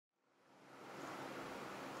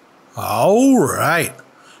All right.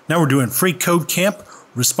 Now we're doing FreeCodeCamp,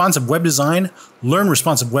 responsive web design. Learn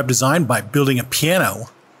responsive web design by building a piano.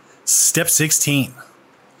 Step 16.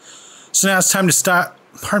 So now it's time to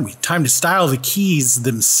style the keys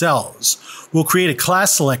themselves. We'll create a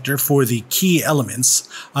class selector for the key elements.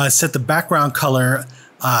 Set the background color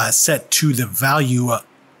set to the value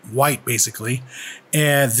white, basically,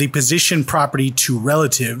 and the position property to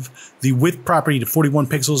relative, the width property to 41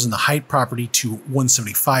 pixels, and the height property to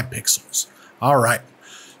 175 pixels. All right.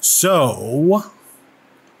 So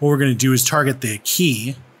what we're going to do is target the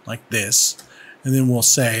key like this, and then we'll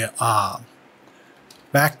say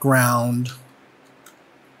background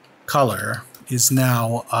color is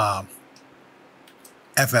now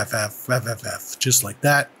FFF, just like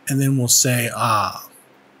that. And then we'll say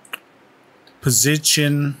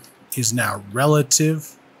position is now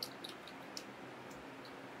relative.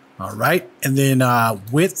 All right. And then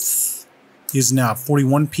width is now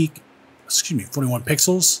 41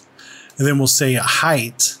 pixels. And then we'll say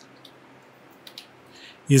height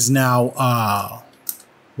is now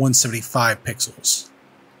 175 pixels.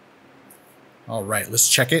 All right, let's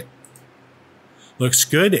check it. Looks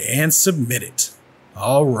good, and submit it.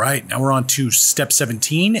 All right, now we're on to step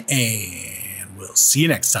 17, and we'll see you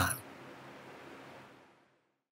next time.